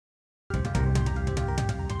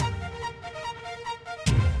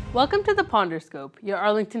Welcome to the Ponderscope, your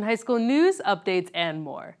Arlington High School news, updates, and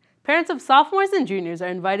more. Parents of sophomores and juniors are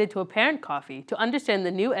invited to a parent coffee to understand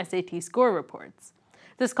the new SAT score reports.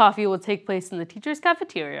 This coffee will take place in the teacher's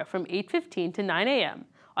cafeteria from 8:15 to 9 a.m.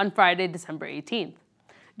 on Friday, December 18th.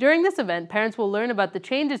 During this event, parents will learn about the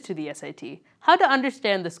changes to the SAT, how to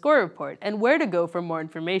understand the score report, and where to go for more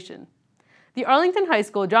information. The Arlington High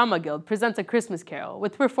School Drama Guild presents A Christmas Carol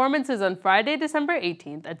with performances on Friday, December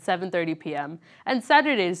 18th at 7:30 p.m. and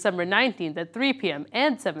Saturday, December 19th at 3 p.m.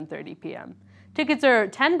 and 7:30 p.m. Tickets are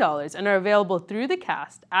 $10 and are available through the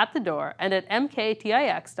cast, at the door, and at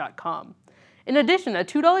mktix.com. In addition, a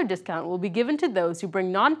 $2 discount will be given to those who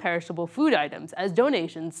bring non-perishable food items as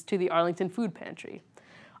donations to the Arlington Food Pantry.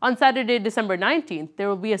 On Saturday, December 19th, there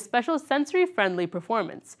will be a special sensory-friendly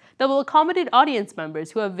performance that will accommodate audience members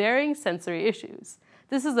who have varying sensory issues.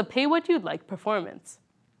 This is a pay-what-you'd-like performance.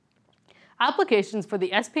 Applications for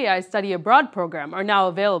the SPI Study Abroad program are now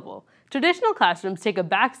available. Traditional classrooms take a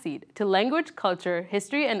backseat to language, culture,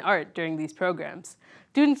 history, and art during these programs.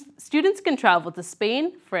 Students can travel to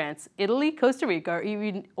Spain, France, Italy, Costa Rica,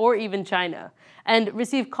 or even China, and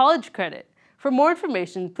receive college credit. For more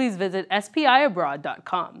information, please visit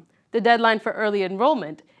spiabroad.com. The deadline for early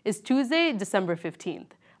enrollment is Tuesday, December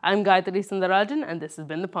 15th. I'm Gayatri Sundarajan, and this has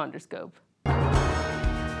been the Ponderscope.